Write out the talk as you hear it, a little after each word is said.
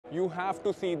you have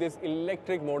to see this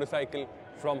electric motorcycle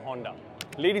from Honda.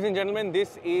 Ladies and gentlemen,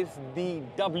 this is the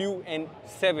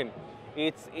WN7.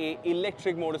 It's an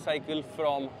electric motorcycle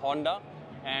from Honda.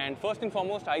 And first and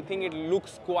foremost, I think it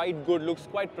looks quite good, looks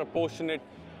quite proportionate.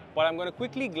 But I'm going to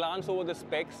quickly glance over the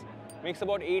specs. Makes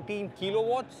about 18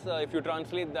 kilowatts. If you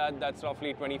translate that, that's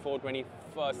roughly 24,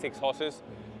 26 horses.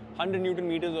 100 Newton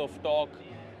meters of torque.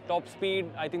 Top speed,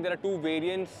 I think there are two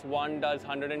variants. One does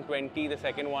 120, the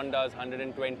second one does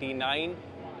 129.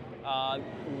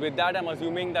 With that, I'm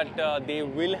assuming that they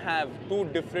will have two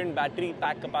different battery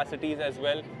pack capacities as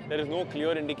well. There is no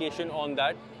clear indication on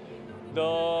that.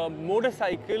 The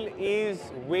motorcycle is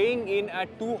weighing in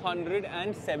at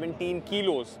 217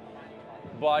 kilos.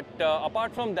 But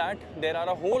apart from that, there are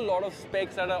a whole lot of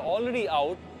specs that are already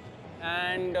out.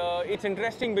 And it's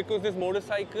interesting because this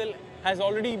motorcycle has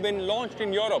already been launched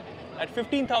in Europe at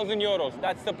 15,000 euros.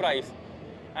 That's the price.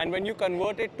 And when you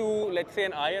convert it to, let's say,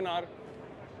 an INR,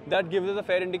 that gives us a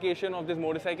fair indication of this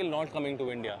motorcycle not coming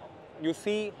to India. You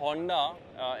see Honda,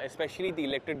 especially the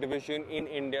electric division in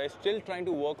India, is still trying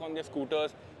to work on their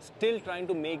scooters, still trying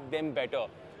to make them better.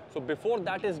 So before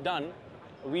that is done,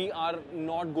 we are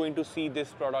not going to see this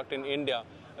product in India.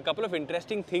 A couple of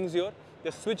interesting things here.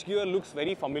 The switch gear looks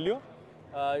very familiar.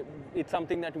 It's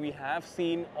something that we have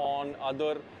seen on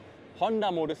other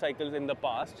Honda motorcycles in the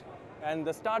past. And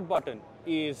the start button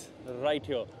is right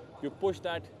here. You push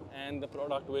that and the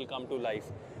product will come to life.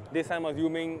 This, I'm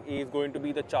assuming, is going to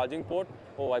be the charging port.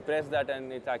 Oh, I pressed that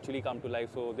and it's actually come to life.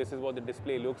 So this is what the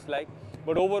display looks like.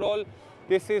 But overall,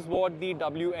 this is what the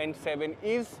WN7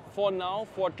 is for now,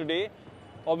 for today.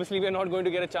 Obviously, we're not going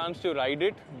to get a chance to ride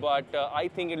it, but I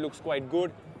think it looks quite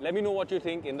good. Let me know what you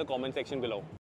think in the comment section below.